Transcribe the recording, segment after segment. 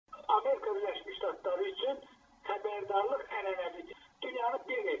Amerika Birləşmiş Ştatları üçün xəbərdarlıq ənənəvidir. Dünyanın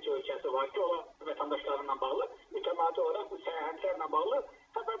bir neçə ölkəsi var ki, o vətəndaşlarından bağlı, mütəmadi olaraq bu səyahətlərlə bağlı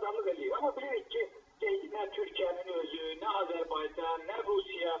xəbərdarlıq edir. Amma bilirik ki, nə Türkiyənin özü, nə Azərbaycan, nə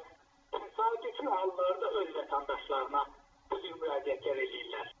Rusiya təsadüfi hallarda öz vətəndaşlarına bu cür müraciətlər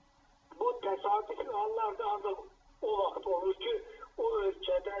edirlər. Bu təsadüfi hallarda ancaq o vaxt olur ki, o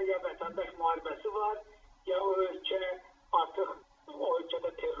ölkədə ya vətəndaş müharibəsi var, ya o ölkə artıq o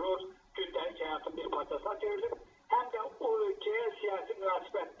ölkədə terror gündəlik həyatın bir parçasına çevrilib, həm də o ölkəyə siyasi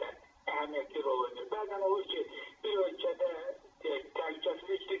münasibət də əhəmiyyətli rol oynayır. Bəzən olur ki, bir ölkədə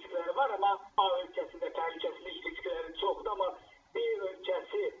təhlükəsizlik riskləri var, amma A ölkəsində təhlükəsizlik riskləri çoxdur, amma B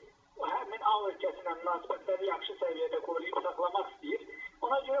ölkəsi həmin A ölkəsinə münasibətləri yaxşı səviyyədə qoruyub saxlamaq istəyir.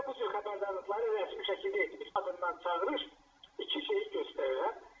 Ona görə bu cür xəbərdarlıqları rəsmi şəkildə edilir. Adından çağırış iki şeyi göstərir.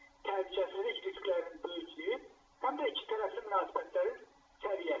 Həm təhlükəsizlik risklərinin böyüklüyü, həm də iki tərəfli münasibətlərin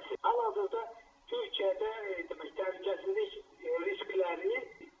səviyyəsi. Hal-hazırda Türkiyədə təhlükəsizlik riskləri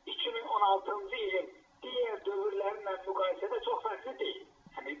 2016-cı ilin digər dövrlərlə müqayisədə çox fərqli deyil.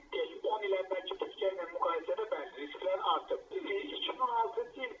 Yəni 10 il əvvəlki Türkiyə ilə müqayisədə bəzi risklər artıb.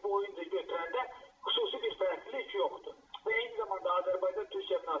 2016-cı il boyunca götürəndə xüsusi bir fərqlilik yoxdur. Və eyni zamanda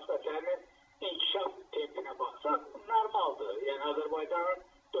Azərbaycan-Türkiyə münasibətlərinin inkişaf tempinə baxsaq, normaldır. Yəni Azərbaycanın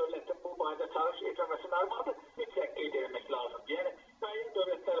dövlətin bu barədə çağırış etməməsi normaldır. Mütləq qeyd etmək lazımdır. Yəni müəyyən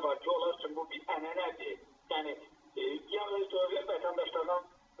dövlətlər var ki, onlar üçün bu bir ənənədir. Yəni ya öz dövlət vətəndaşlarından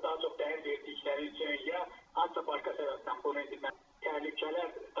daha çox dəyər verdikləri üçün, ya hansısa başqa səbəbdən bunu etmək. Təhlükələr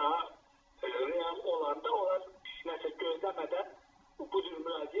daha real olanda onlar nəsə gözləmədən bu cür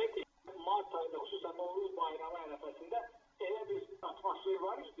müraciət edir. Mart ayında, xüsusən Novruz bayramı ərəfəsində elə bir atmosfer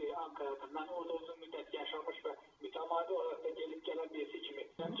var idi Ankara'da. Mən orada uzun müddət yaşamış və mütəmadi olaraq da gelib gələn birisi kimi.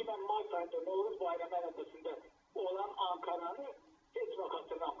 Yəni ki, mən Mart ayında Novruz bayramı ərəfəsində olan Ankara'nı heç vaxt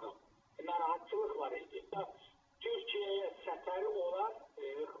hatırlamıyorum.